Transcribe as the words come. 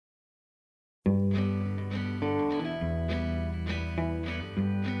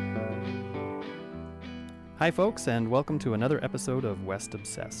Hi folks, and welcome to another episode of West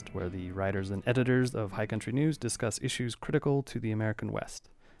Obsessed, where the writers and editors of High Country News discuss issues critical to the American West.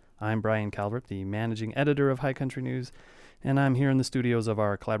 I'm Brian Calvert, the managing editor of High Country News, and I'm here in the studios of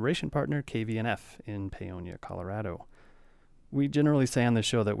our collaboration partner KVNF in Paonia, Colorado. We generally say on this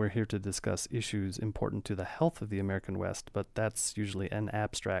show that we're here to discuss issues important to the health of the American West, but that's usually an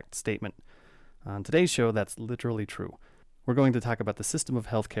abstract statement. On today's show, that's literally true. We're going to talk about the system of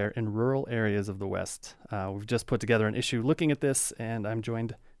healthcare in rural areas of the West. We've just put together an issue looking at this, and I'm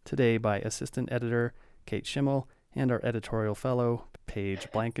joined today by assistant editor Kate Schimmel and our editorial fellow, Paige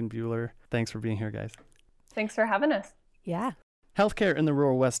Blankenbuehler. Thanks for being here, guys. Thanks for having us. Yeah. Healthcare in the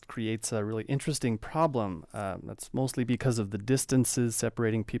rural West creates a really interesting problem. That's mostly because of the distances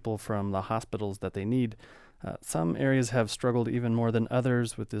separating people from the hospitals that they need. Some areas have struggled even more than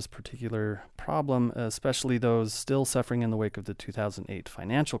others with this particular problem, especially those still suffering in the wake of the 2008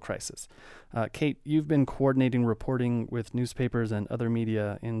 financial crisis. Kate, you've been coordinating reporting with newspapers and other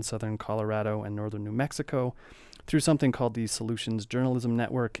media in southern Colorado and northern New Mexico through something called the Solutions Journalism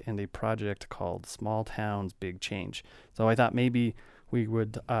Network and a project called Small Towns, Big Change. So I thought maybe we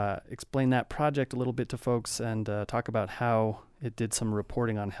would explain that project a little bit to folks and talk about how it did some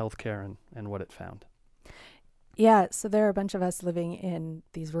reporting on healthcare and what it found. Yeah, so there are a bunch of us living in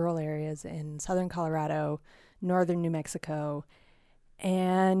these rural areas in southern Colorado, northern New Mexico,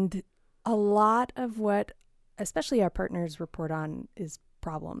 and a lot of what especially our partners report on is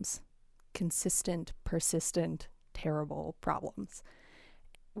problems. Consistent, persistent, terrible problems.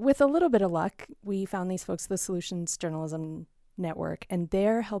 With a little bit of luck, we found these folks, the Solutions Journalism Network, and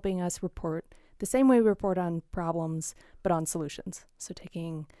they're helping us report the same way we report on problems, but on solutions. So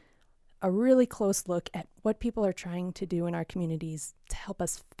taking a really close look at what people are trying to do in our communities to help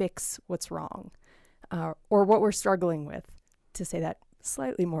us fix what's wrong, or what we're struggling with, to say that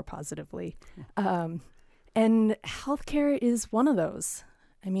slightly more positively. And healthcare is one of those.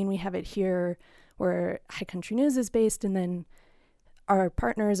 I mean, we have it here where High Country News is based, and then our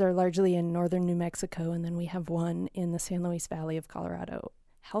partners are largely in northern New Mexico, and then we have one in the San Luis Valley of Colorado.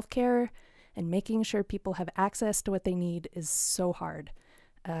 Healthcare and making sure people have access to what they need is so hard.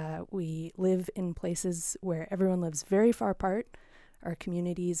 We live in places where everyone lives very far apart. Our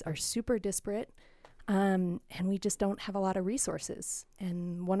communities are super disparate, and we just don't have a lot of resources.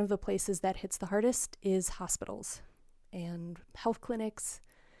 And one of the places that hits the hardest is hospitals and health clinics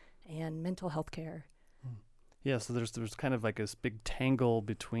and mental health care. Yeah, so there's kind of like this big tangle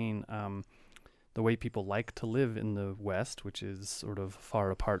between the way people like to live in the West, which is sort of far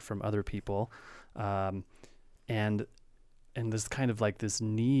apart from other people, and there's kind of like this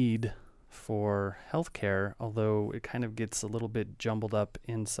need for healthcare, although it kind of gets a little bit jumbled up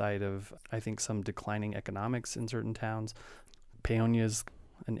inside of, I think, some declining economics in certain towns. Paonia is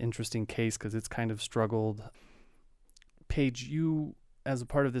an interesting case because it's kind of struggled. Paige, you, as a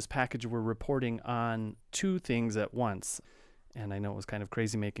part of this package, were reporting on two things at once. And I know it was kind of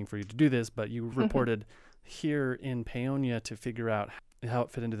crazy making for you to do this, but you reported here in Paonia to figure out how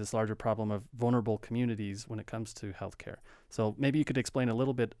it fit into this larger problem of vulnerable communities when it comes to healthcare. So maybe you could explain a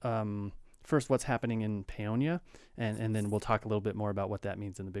little bit, first, what's happening in Paonia, and then we'll talk a little bit more about what that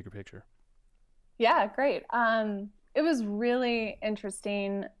means in the bigger picture. Yeah, great. It was really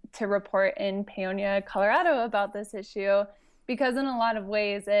interesting to report in Paonia, Colorado about this issue because in a lot of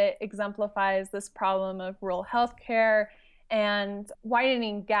ways it exemplifies this problem of rural healthcare and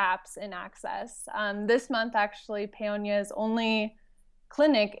widening gaps in access. This month, actually, Paonia's only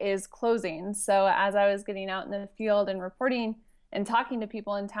clinic is closing. So as I was getting out in the field and reporting and talking to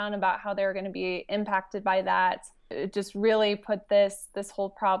people in town about how they were going to be impacted by that, it just really put this whole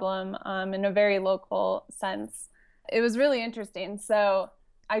problem in a very local sense. It was really interesting. So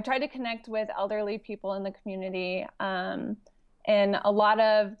I tried to connect with elderly people in the community, and a lot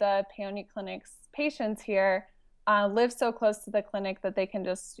of the Paonia Clinic's patients here live so close to the clinic that they can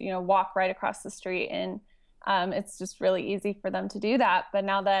just walk right across the street, and it's just really easy for them to do that. But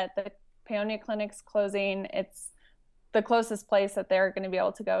now that the Paonia Clinic's closing, it's the closest place that they're going to be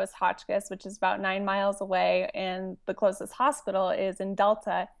able to go is Hotchkiss, which is about 9 miles away, and the closest hospital is in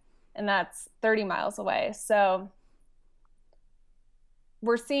Delta, and that's 30 miles away. So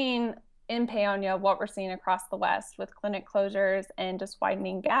we're seeing in Paonia what we're seeing across the West with clinic closures and just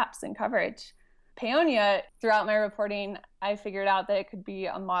widening gaps in coverage. Paonia, throughout my reporting, I figured out that it could be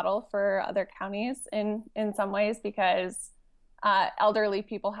a model for other counties in some ways because elderly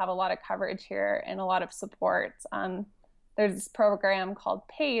people have a lot of coverage here and a lot of support. There's this program called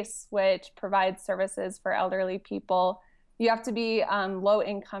PACE, which provides services for elderly people. You have to be low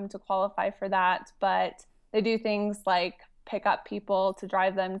income to qualify for that, but they do things like pick up people to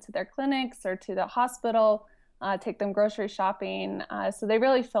drive them to their clinics or to the hospital. take them grocery shopping. So they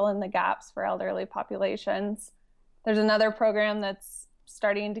really fill in the gaps for elderly populations. There's another program that's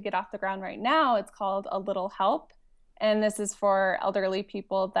starting to get off the ground right now. It's called A Little Help. And this is for elderly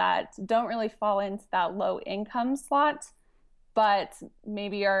people that don't really fall into that low income slot, but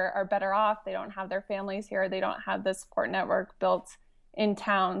maybe are better off. They don't have their families here. They don't have the support network built in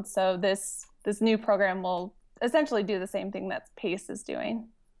town. So this new program will essentially do the same thing that PACE is doing.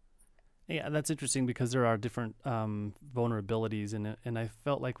 Yeah, that's interesting because there are different vulnerabilities in it. And I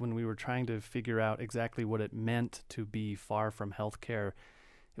felt like when we were trying to figure out exactly what it meant to be far from healthcare,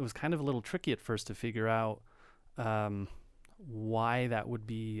 it was kind of a little tricky at first to figure out why that would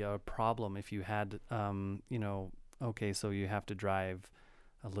be a problem if you had, okay, so you have to drive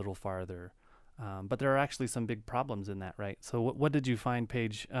a little farther. But there are actually some big problems in that, right? So what did you find,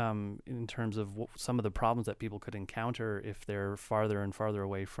 Paige, in terms of some of the problems that people could encounter if they're farther and farther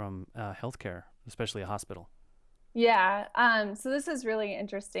away from healthcare, especially a hospital? Yeah, so this is really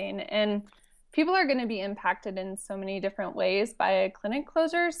interesting. And people are going to be impacted in so many different ways by clinic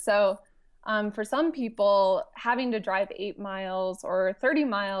closures. So for some people, having to drive 8 miles or 30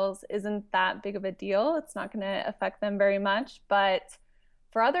 miles isn't that big of a deal. It's not going to affect them very much. But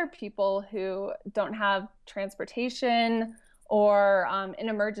for other people who don't have transportation or in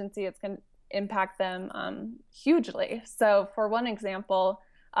emergency, it's going to impact them hugely. So for one example,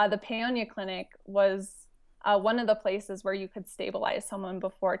 the Paonia Clinic was one of the places where you could stabilize someone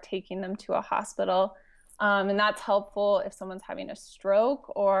before taking them to a hospital. And that's helpful if someone's having a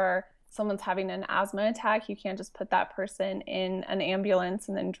stroke or someone's having an asthma attack. You can't just put that person in an ambulance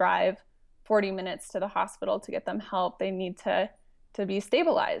and then drive 40 minutes to the hospital to get them help. They need to be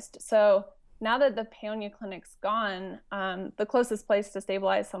stabilized. So now that the Paonia Clinic's gone, the closest place to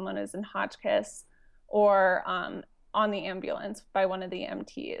stabilize someone is in Hotchkiss or on the ambulance by one of the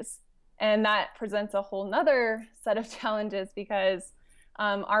EMTs. And that presents a whole nother set of challenges because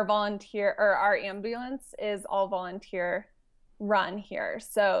our ambulance is all volunteer run here.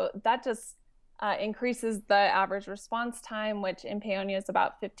 So that just increases the average response time, which in Paonia is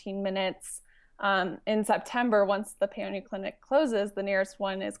about 15 minutes. In September, once the Paonia Clinic closes, the nearest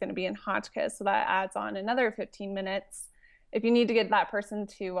one is going to be in Hotchkiss. So that adds on another 15 minutes. If you need to get that person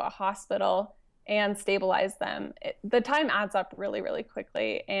to a hospital and stabilize them, the time adds up really, really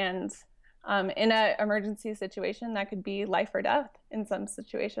quickly. And in an emergency situation, that could be life or death in some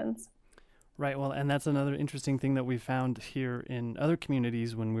situations. Right. Well, and that's another interesting thing that we found here in other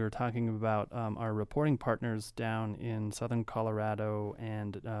communities when we were talking about our reporting partners down in southern Colorado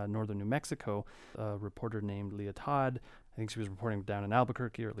and northern New Mexico. A reporter named Leah Todd, I think she was reporting down in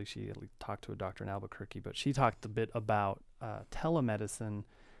Albuquerque, or at least she talked to a doctor in Albuquerque, but she talked a bit about telemedicine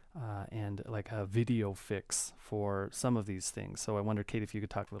and like a video fix for some of these things. So I wonder, Kate, if you could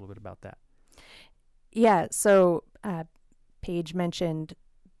talk a little bit about that. Yeah. So Paige mentioned,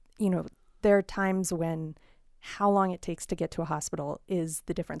 there are times when how long it takes to get to a hospital is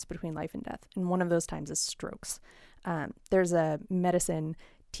the difference between life and death. And one of those times is strokes. There's a medicine,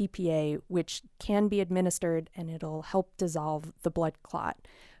 TPA, which can be administered and it'll help dissolve the blood clot,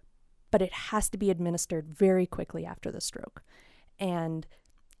 but it has to be administered very quickly after the stroke. And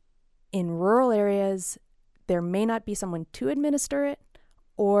in rural areas, there may not be someone to administer it,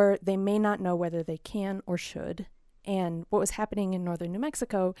 or they may not know whether they can or should. And what was happening in northern New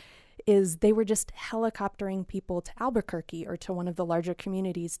Mexico is they were just helicoptering people to Albuquerque or to one of the larger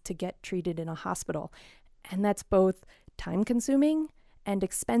communities to get treated in a hospital. And that's both time-consuming and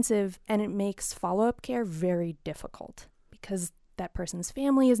expensive, and it makes follow-up care very difficult because that person's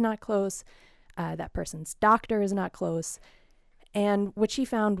family is not close, that person's doctor is not close. And what she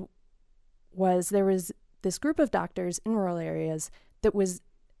found was there was this group of doctors in rural areas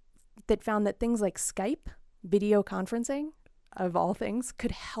that found that things like Skype, video conferencing, of all things,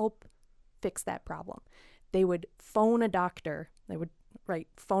 could help fix that problem. They would phone a doctor, they would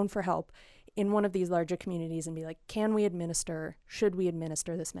phone for help in one of these larger communities and be like, should we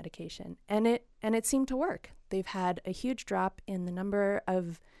administer this medication? And it seemed to work. They've had a huge drop in the number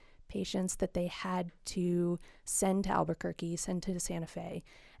of patients that they had to send to Albuquerque, send to Santa Fe.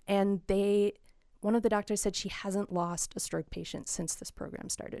 And one of the doctors said she hasn't lost a stroke patient since this program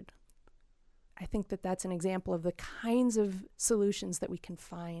started. I think that that's an example of the kinds of solutions that we can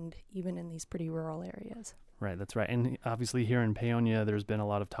find even in these pretty rural areas. Right, that's right. And obviously here in Paonia, there's been a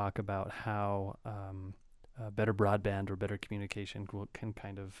lot of talk about how better broadband or better communication can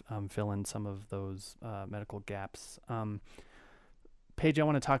kind of fill in some of those medical gaps. Paige, I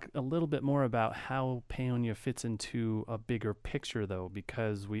want to talk a little bit more about how Paonia fits into a bigger picture, though,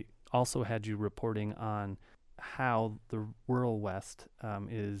 because we also had you reporting on how the rural West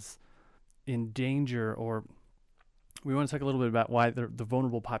is in danger, or we want to talk a little bit about why the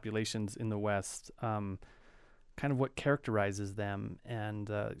vulnerable populations in the West, kind of what characterizes them. And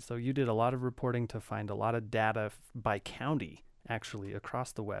so you did a lot of reporting to find a lot of data by county, actually,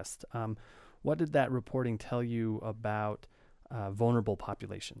 across the West. What did that reporting tell you about vulnerable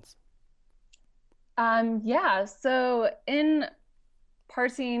populations? So in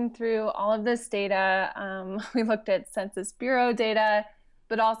parsing through all of this data, we looked at Census Bureau data,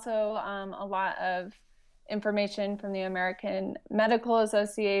 but also a lot of information from the American Medical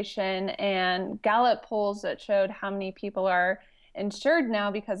Association and Gallup polls that showed how many people are insured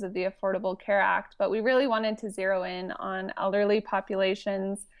now because of the Affordable Care Act. But we really wanted to zero in on elderly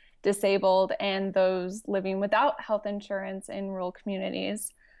populations, disabled, and those living without health insurance in rural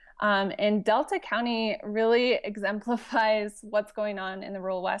communities. And Delta County really exemplifies what's going on in the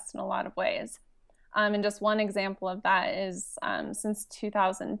rural West in a lot of ways. And just one example of that is since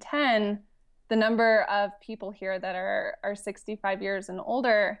 2010, the number of people here that are 65 years and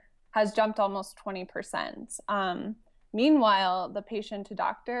older has jumped almost 20%. Meanwhile, the patient to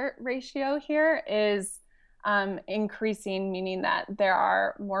doctor ratio here is increasing, meaning that there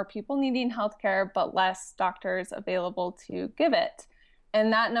are more people needing healthcare, but less doctors available to give it.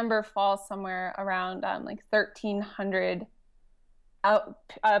 And that number falls somewhere around like 1,300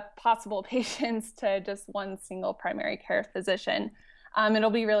 possible patients to just one single primary care physician. It'll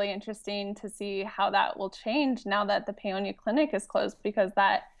be really interesting to see how that will change now that the Paonia Clinic is closed, because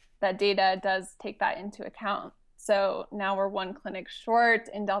that data does take that into account. So now we're one clinic short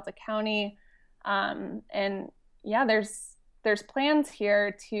in Delta County. And yeah, there's plans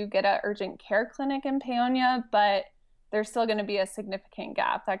here to get an urgent care clinic in Paonia, but there's still going to be a significant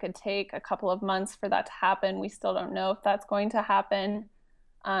gap. That could take a couple of months for that to happen. We still don't know if that's going to happen.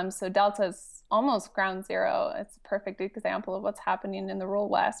 So Delta's almost ground zero. It's a perfect example of what's happening in the rural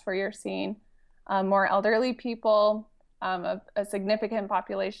West, where you're seeing more elderly people, a significant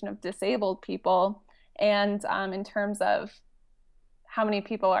population of disabled people. And in terms of how many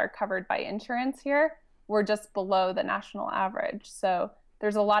people are covered by insurance here, we're just below the national average. So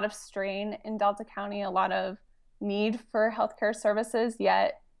there's a lot of strain in Delta County, a lot of need for healthcare services,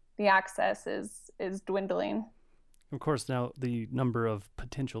 yet the access is dwindling. Of course, now the number of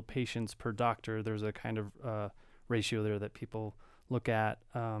potential patients per doctor, there's a kind of ratio there that people look at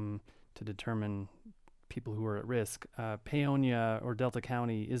to determine people who are at risk. Paonia or Delta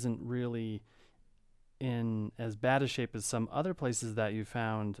County isn't really in as bad a shape as some other places that you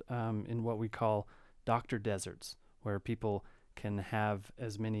found in what we call doctor deserts, where people can have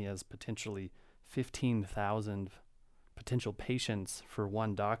as many as potentially 15,000 potential patients for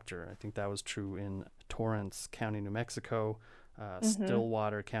one doctor. I think that was true in Torrance County, New Mexico,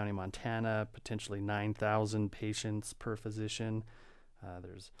 Stillwater County, Montana, potentially 9,000 patients per physician.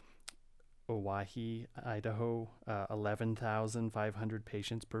 There's Owyhee, Idaho, 11,500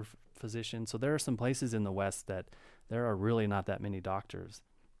 patients per physician. So there are some places in the West that there are really not that many doctors.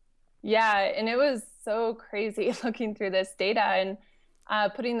 Yeah, and it was so crazy looking through this data and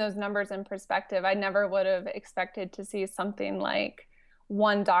putting those numbers in perspective. I never would have expected to see something like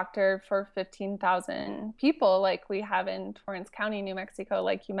one doctor for 15,000 people like we have in Torrance County, New Mexico,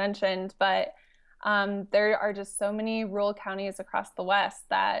 like you mentioned. But there are just so many rural counties across the West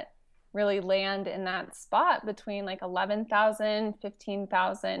that really land in that spot between like 11,000,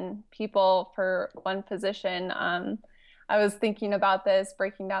 15,000 people for one physician. I was thinking about this,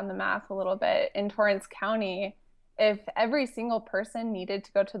 breaking down the math a little bit. In Torrance County, if every single person needed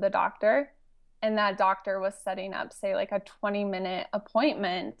to go to the doctor and that doctor was setting up, say, like a 20-minute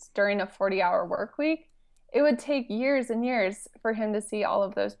appointment during a 40-hour work week, it would take years and years for him to see all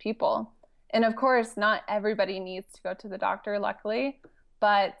of those people. And of course, not everybody needs to go to the doctor, luckily.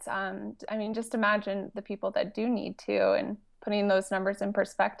 But I mean, just imagine the people that do need to, and putting those numbers in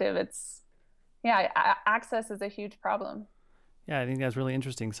perspective, access is a huge problem. Yeah, I think that's really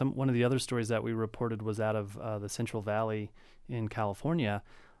interesting. One of the other stories that we reported was out of the Central Valley in California,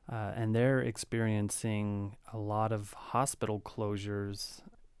 and they're experiencing a lot of hospital closures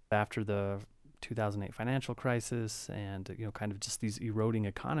after the 2008 financial crisis, and kind of just these eroding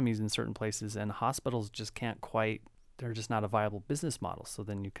economies in certain places, and hospitals just can't quite. They're just not a viable business model. So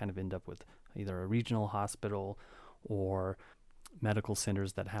then you kind of end up with either a regional hospital or medical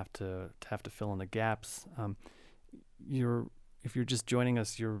centers that have to fill in the gaps. If you're just joining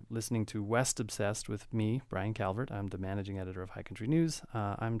us, you're listening to West Obsessed with me, Brian Calvert. I'm the managing editor of High Country News.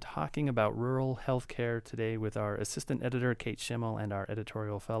 I'm talking about rural healthcare today with our assistant editor, Kate Schimmel, and our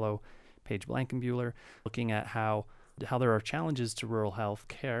editorial fellow, Paige Blankenbuehler, looking at how there are challenges to rural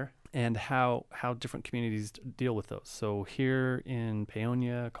healthcare and how different communities deal with those. So here in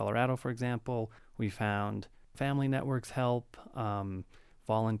Paonia, Colorado, for example, we found family networks help.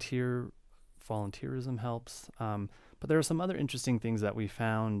 Volunteerism helps. But there are some other interesting things that we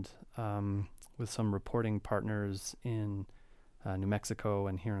found with some reporting partners in New Mexico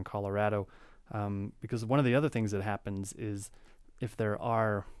and here in Colorado. Because one of the other things that happens is if there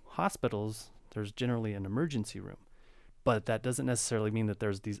are hospitals, there's generally an emergency room. But that doesn't necessarily mean that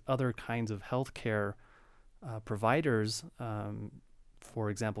there's these other kinds of healthcare providers, for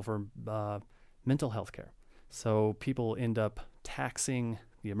example, for mental health care. So people end up taxing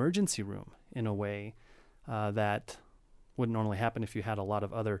the emergency room in a way that wouldn't normally happen if you had a lot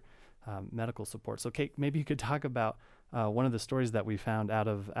of other medical support. So Kate, maybe you could talk about one of the stories that we found out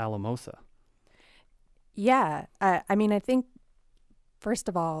of Alamosa. Yeah. I mean, I think, first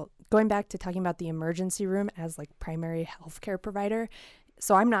of all, going back to talking about the emergency room as like primary healthcare provider.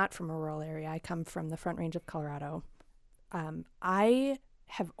 So I'm not from a rural area. I come from the Front Range of Colorado. I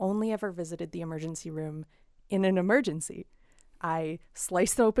have only ever visited the emergency room in an emergency. I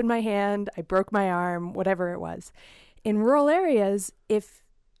sliced open my hand, I broke my arm, whatever it was. In rural areas, if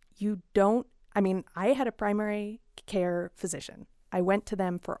you don't, I had a primary care physician. I went to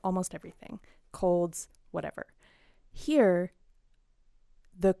them for almost everything, colds, whatever. Here,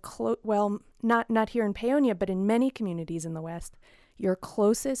 not here in Paonia, but in many communities in the West, your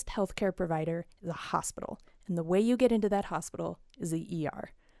closest healthcare provider is a hospital. And the way you get into that hospital is the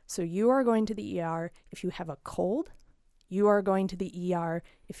ER. So you are going to the ER if you have a cold. You are going to the ER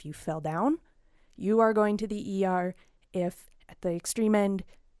if you fell down. You are going to the ER if, at the extreme end,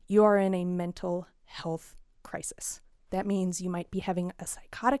 you are in a mental health crisis. That means you might be having a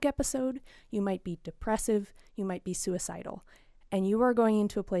psychotic episode, you might be depressive, you might be suicidal. And you are going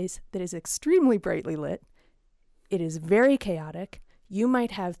into a place that is extremely brightly lit. It is very chaotic. You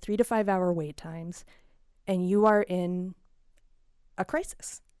might have 3 to 5 hour wait times, and you are in a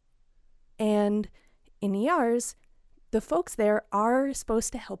crisis. And in ERs, the folks there are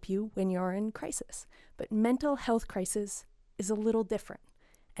supposed to help you when you're in crisis. But mental health crisis is a little different.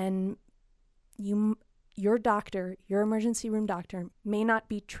 And your doctor, your emergency room doctor, may not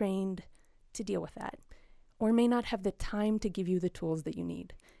be trained to deal with that, or may not have the time to give you the tools that you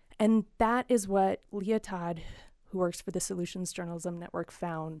need. And that is what Leah Todd, who works for the Solutions Journalism Network,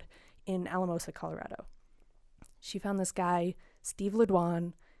 found in Alamosa, Colorado. She found this guy, Steve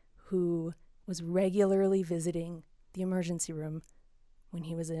LeDuan, who was regularly visiting the emergency room when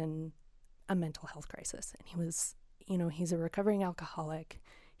he was in a mental health crisis. And he was, he's a recovering alcoholic.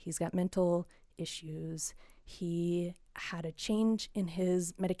 He's got mental issues. He had a change in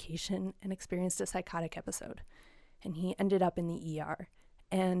his medication and experienced a psychotic episode. And he ended up in the ER.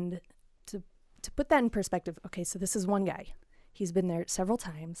 And to put that in perspective, okay, so this is one guy. He's been there several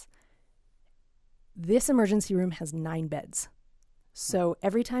times. This emergency room has 9 beds. So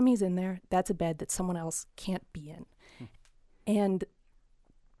every time he's in there, that's a bed that someone else can't be in. And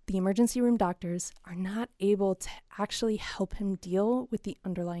the emergency room doctors are not able to actually help him deal with the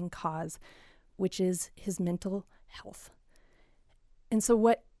underlying cause, which is his mental health. And so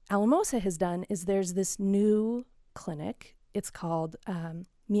what Alamosa has done is there's this new clinic. It's called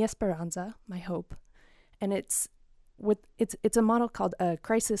Mi Esperanza, My Hope. And it's a model called a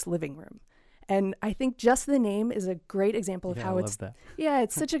crisis living room. And I think just the name is a great example of how it's... I love that. Yeah,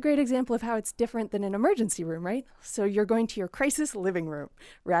 it's such a great example of how it's different than an emergency room, right? So you're going to your crisis living room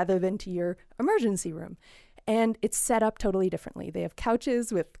rather than to your emergency room. And it's set up totally differently. They have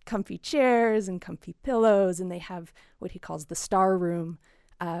couches with comfy chairs and comfy pillows, and they have what he calls the star room,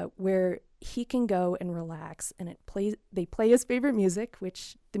 where he can go and relax. And they play his favorite music,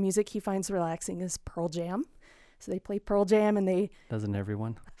 which the music he finds relaxing is Pearl Jam. So they play Pearl Jam, and they... Doesn't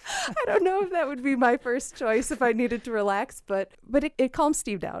everyone? I don't know if that would be my first choice if I needed to relax, but it calms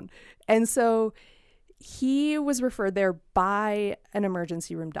Steve down. And so he was referred there by an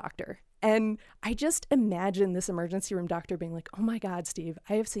emergency room doctor. And I just imagine this emergency room doctor being like, oh my God, Steve,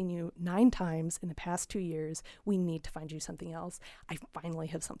 I have seen you 9 times in the past 2 years. We need to find you something else. I finally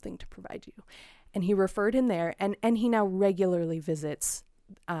have something to provide you. And he referred him there, and he now regularly visits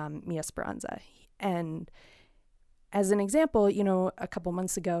Mi Esperanza. And as an example, a couple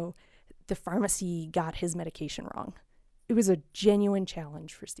months ago, the pharmacy got his medication wrong. It was a genuine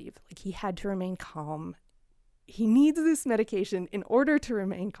challenge for Steve. Like, he had to remain calm. He needs this medication in order to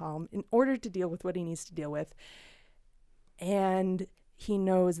remain calm, in order to deal with what he needs to deal with. And he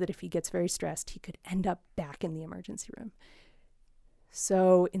knows that if he gets very stressed, he could end up back in the emergency room.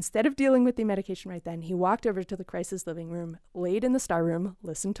 So instead of dealing with the medication right then, he walked over to the crisis living room, laid in the star room,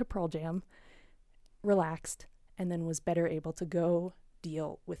 listened to Pearl Jam, relaxed, and then was better able to go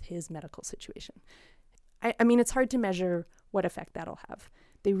deal with his medical situation. I mean, it's hard to measure what effect that'll have,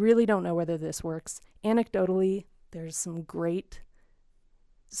 They really don't know whether this works. Anecdotally, there's some great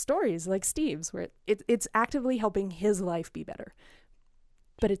stories like Steve's where it's actively helping his life be better.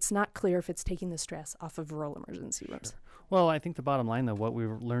 But it's not clear if it's taking the stress off of rural emergency rooms. Sure. Well, I think the bottom line, though, what we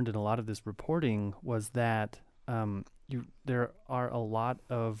learned in a lot of this reporting was that there are a lot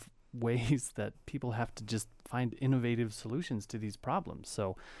of ways that people have to just find innovative solutions to these problems.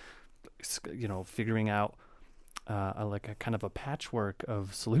 So, figuring out like a kind of a patchwork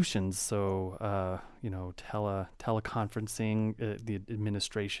of solutions. So, teleconferencing, the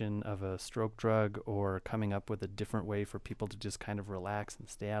administration of a stroke drug, or coming up with a different way for people to just kind of relax and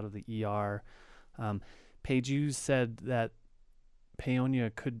stay out of the ER. Paige, you said that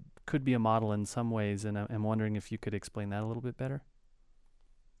Paonia could be a model in some ways, and I'm wondering if you could explain that a little bit better.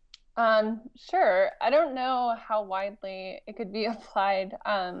 Sure. I don't know how widely it could be applied.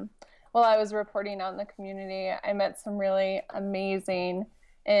 While I was reporting out in the community, I met some really amazing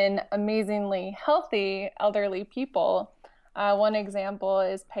and amazingly healthy elderly people. One example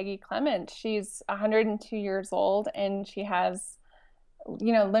is Peggy Clement. She's 102 years old and she has,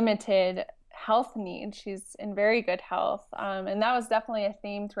 limited health needs. She's in very good health. And that was definitely a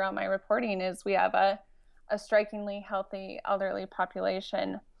theme throughout my reporting is we have a strikingly healthy elderly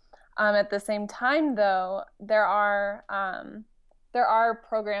population. At the same time, though, there are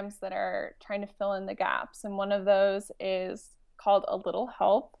programs that are trying to fill in the gaps. And one of those is called A Little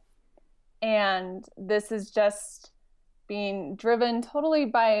Help. And this is just being driven totally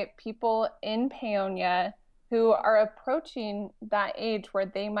by people in Paonia who are approaching that age where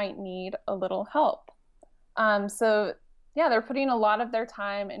they might need a little help. They're putting a lot of their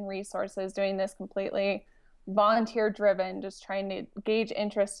time and resources doing this completely volunteer driven, just trying to gauge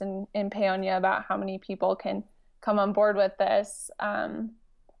interest in Paonia about how many people can come on board with this.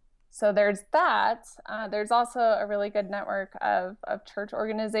 So there's that. There's also a really good network of church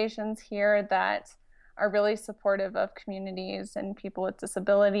organizations here that are really supportive of communities and people with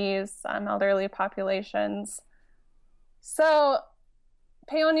disabilities, elderly populations. So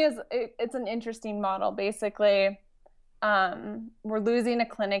Paonia it's an interesting model. Basically, we're losing a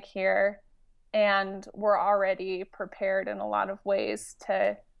clinic here, and we're already prepared in a lot of ways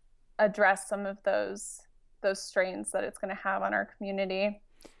to address some of those strains that it's going to have on our community.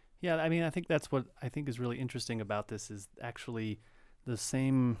 Yeah, I mean, I think that's what I think is really interesting about this is actually the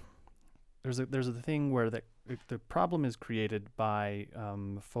same. There's a thing where the problem is created by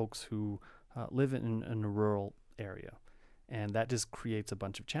folks who live in a rural area, and that just creates a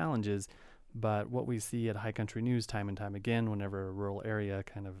bunch of challenges. But what we see at High Country News time and time again, whenever a rural area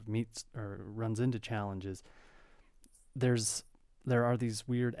kind of meets or runs into challenges, there are these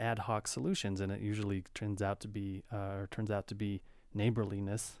weird ad hoc solutions, and it usually turns out to be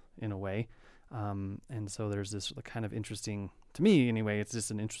neighborliness in a way. And so there's this kind of interesting, to me anyway, it's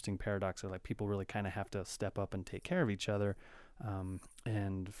just an interesting paradox of like people really kind of have to step up and take care of each other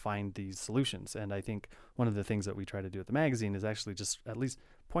and find these solutions. And I think one of the things that we try to do at the magazine is actually just at least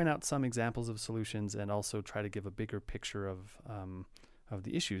point out some examples of solutions and also try to give a bigger picture of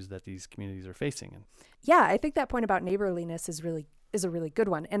the issues that these communities are facing. Yeah, I think that point about neighborliness is a really good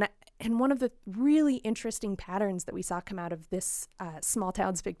one. And one of the really interesting patterns that we saw come out of this Small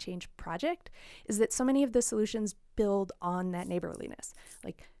Towns Big Change project is that so many of the solutions build on that neighborliness,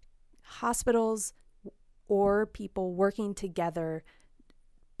 like hospitals or people working together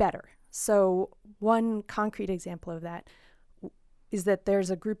better. So one concrete example of that is that there's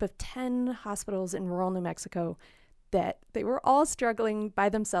a group of 10 hospitals in rural New Mexico that they were all struggling by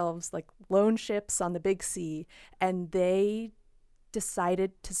themselves, like lone ships on the big sea, and they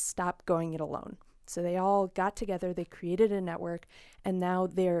decided to stop going it alone. So they all got together, they created a network, and now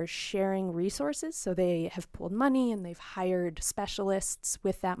they're sharing resources. So they have pooled money and they've hired specialists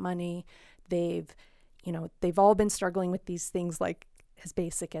with that money. They've all been struggling with these things like as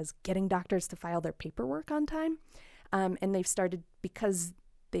basic as getting doctors to file their paperwork on time. And they've started, because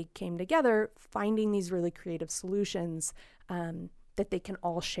they came together, finding these really creative solutions that they can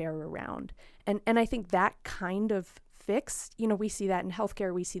all share around. And I think that kind of fix, we see that in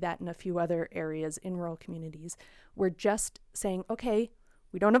healthcare, we see that in a few other areas in rural communities. We're just saying, okay,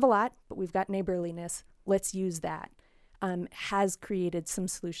 we don't have a lot, but we've got neighborliness, let's use that, has created some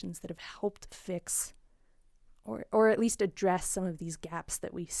solutions that have helped fix or at least address some of these gaps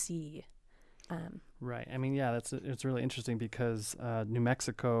that we see. Right. I mean, yeah, it's really interesting because New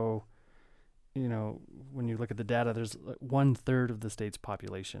Mexico, when you look at the data, there's 1/3 of the state's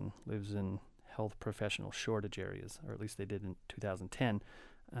population lives in health professional shortage areas, or at least they did in 2010.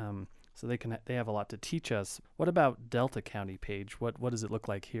 So they have a lot to teach us. What about Delta County, Paige? What does it look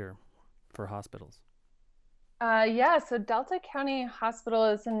like here for hospitals? Yeah, so Delta County Hospital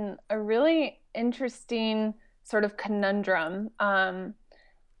is in a really interesting sort of conundrum.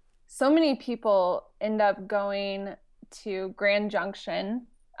 So many people end up going to Grand Junction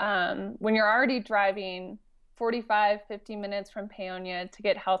when you're already driving 45, 50 minutes from Paonia to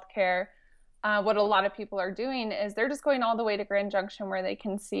get healthcare. What a lot of people are doing is they're just going all the way to Grand Junction where they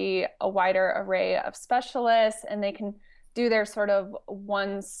can see a wider array of specialists and they can do their sort of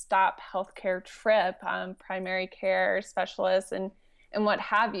one-stop healthcare trip, primary care specialists and what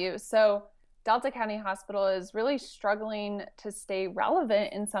have you. So Delta County Hospital is really struggling to stay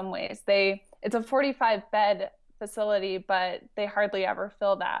relevant in some ways. It's a 45-bed facility, but they hardly ever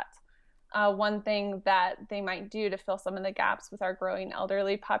fill that. One thing that they might do to fill some of the gaps with our growing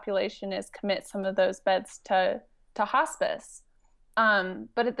elderly population is commit some of those beds to hospice.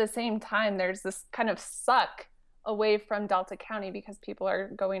 But at the same time, there's this kind of suck away from Delta County because people are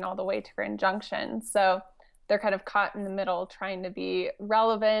going all the way to Grand Junction. So they're kind of caught in the middle, trying to be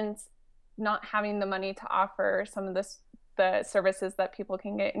relevant, not having the money to offer some of the services that people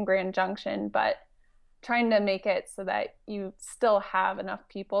can get in Grand Junction, but trying to make it so that you still have enough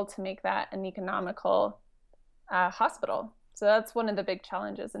people to make that an economical hospital. So that's one of the big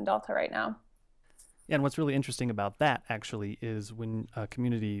challenges in Delta right now. Yeah, and what's really interesting about that actually is when a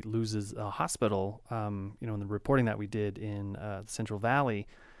community loses a hospital, in the reporting that we did in the Central Valley,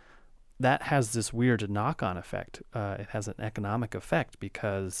 that has this weird knock-on effect. It has an economic effect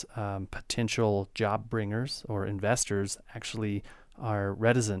because potential job bringers or investors actually are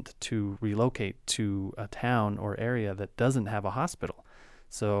reticent to relocate to a town or area that doesn't have a hospital.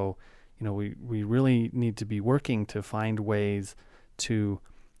 So, we really need to be working to find ways to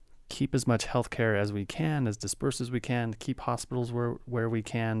keep as much healthcare as we can, as dispersed as we can, keep hospitals where we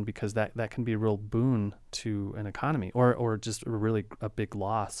can, because that can be a real boon to an economy, or just a big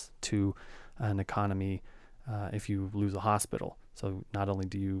loss to an economy if you lose a hospital. So not only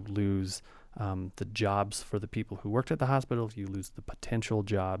do you lose the jobs for the people who worked at the hospital, you lose the potential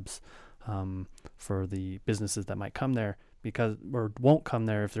jobs for the businesses that might come there or won't come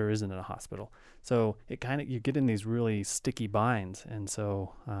there if there isn't a hospital. So you get in these really sticky binds. And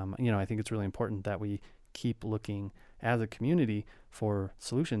so, I think it's really important that we keep looking as a community for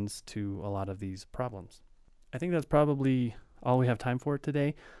solutions to a lot of these problems. I think that's probably all we have time for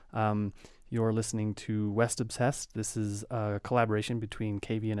today. You're listening to West Obsessed. This is a collaboration between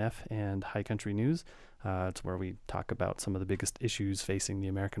KVNF and High Country News. It's where we talk about some of the biggest issues facing the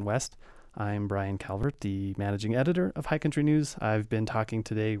American West. I'm Brian Calvert, the managing editor of High Country News. I've been talking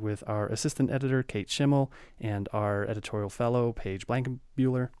today with our assistant editor, Kate Schimmel, and our editorial fellow, Paige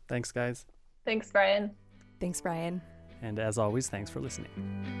Blankenbuehler. Thanks, guys. Thanks, Brian. Thanks, Brian. And as always, thanks for listening.